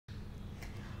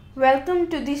Welcome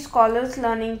to the Scholars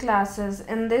Learning classes.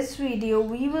 In this video,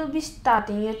 we will be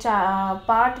starting a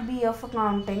part B of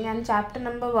accounting and chapter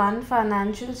number 1,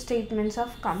 financial statements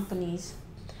of companies.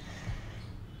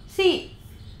 See,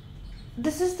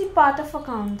 this is the part of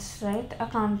accounts, right?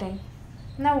 Accounting.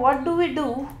 Now, what do?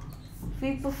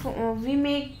 We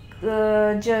make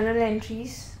journal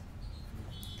entries,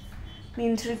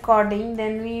 means recording.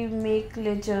 Then we make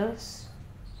ledgers.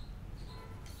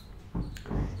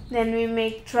 Then we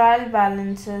make trial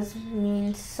balances,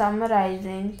 means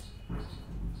summarizing.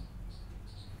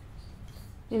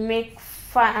 We make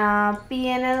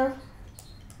P&L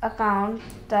account,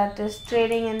 that is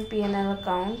trading and P&L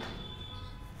account.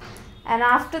 And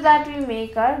after that we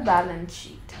make our balance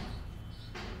sheet.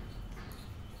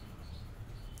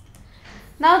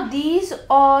 Now these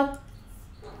all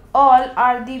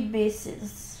are the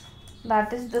bases.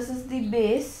 That is, this is the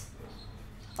base,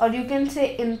 or you can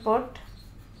say input.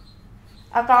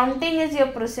 Accounting is your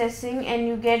processing and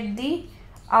you get the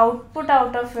output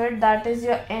out of it, that is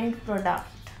your end product.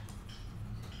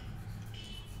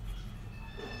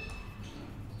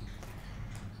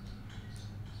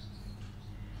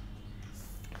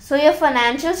 So your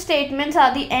financial statements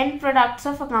are the end products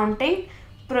of accounting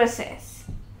process.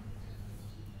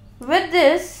 With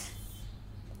this,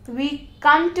 we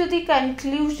come to the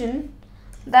conclusion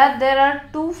that there are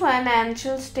two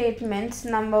financial statements.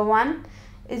 Number one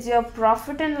is your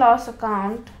profit and loss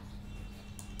account,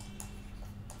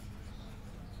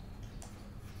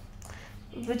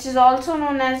 which is also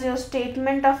known as your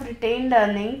statement of retained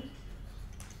earning.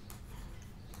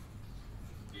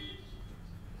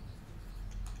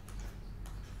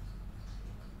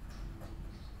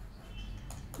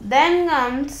 Then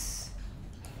comes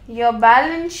your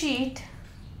balance sheet,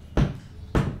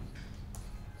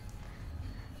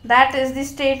 that is the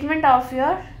statement of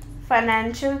your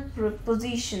financial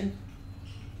position.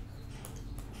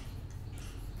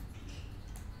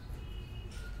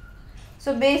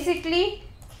 So basically,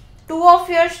 two of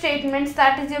your statements,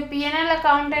 that is your P&L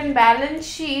account and balance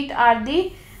sheet, are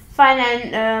the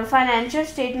financial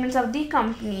statements of the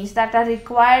companies that are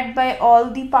required by all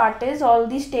the parties, all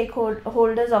the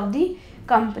stakeholders of the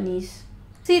companies.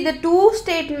 See, the two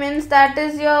statements, that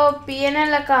is your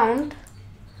P&L account,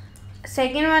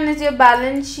 second one is your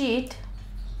balance sheet,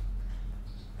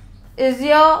 is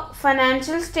your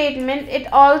financial statement.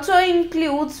 It also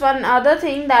includes one other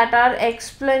thing, that are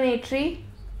explanatory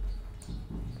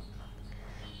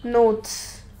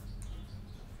notes.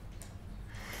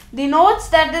 The notes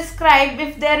that describe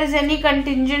if there is any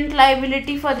contingent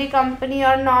liability for the company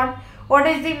or not, what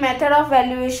is the method of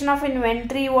valuation of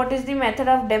inventory, what is the method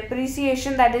of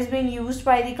depreciation that is being used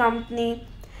by the company,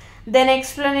 then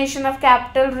explanation of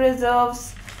capital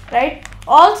reserves, right?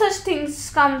 All such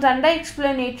things comes under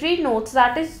explanatory notes.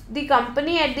 That is, the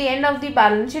company at the end of the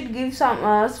balance sheet gives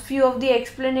some few of the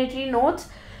explanatory notes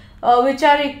which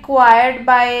are required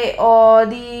by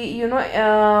the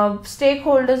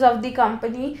stakeholders of the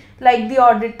company, like the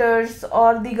auditors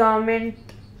or the government,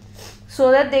 so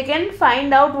that they can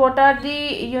find out what are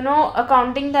the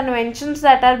accounting conventions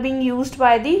that are being used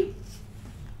by the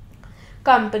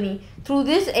company through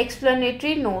these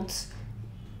explanatory notes.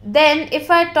 Then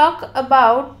if I talk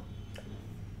about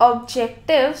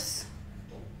objectives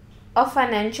of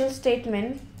financial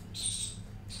statement,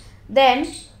 then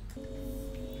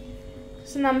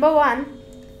so number one,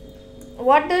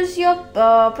 what does your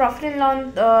profit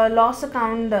and loss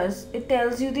account does? It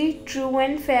tells you the true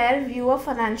and fair view of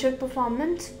financial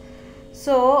performance.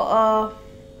 So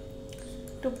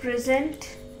to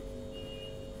present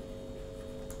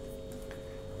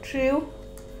true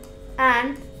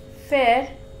and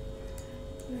fair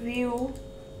view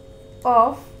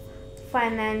of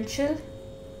financial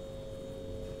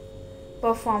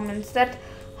performance, that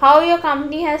how your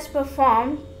company has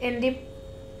performed in the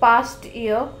past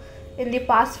year, in the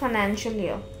past financial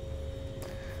year.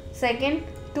 Second,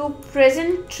 to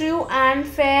present true and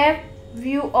fair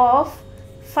view of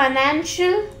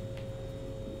financial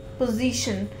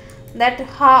position, that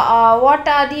what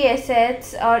are the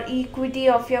assets or equity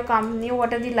of your company,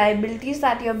 what are the liabilities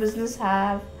that your business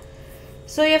have.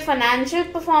 So your financial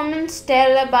performance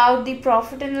tell about the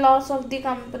profit and loss of the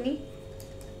company.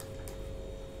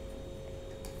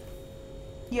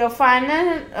 Your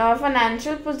final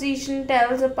financial position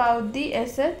tells about the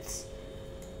assets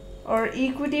or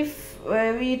equity.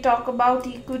 We talk about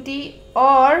equity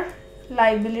or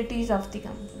liabilities of the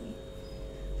company.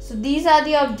 So these are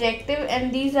the objective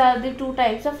and these are the two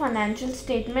types of financial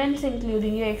statements,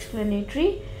 including your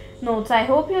explanatory notes. I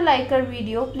hope you like our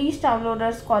video. Please download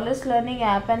our Scholars Learning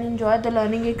app and enjoy the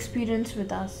learning experience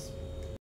with us.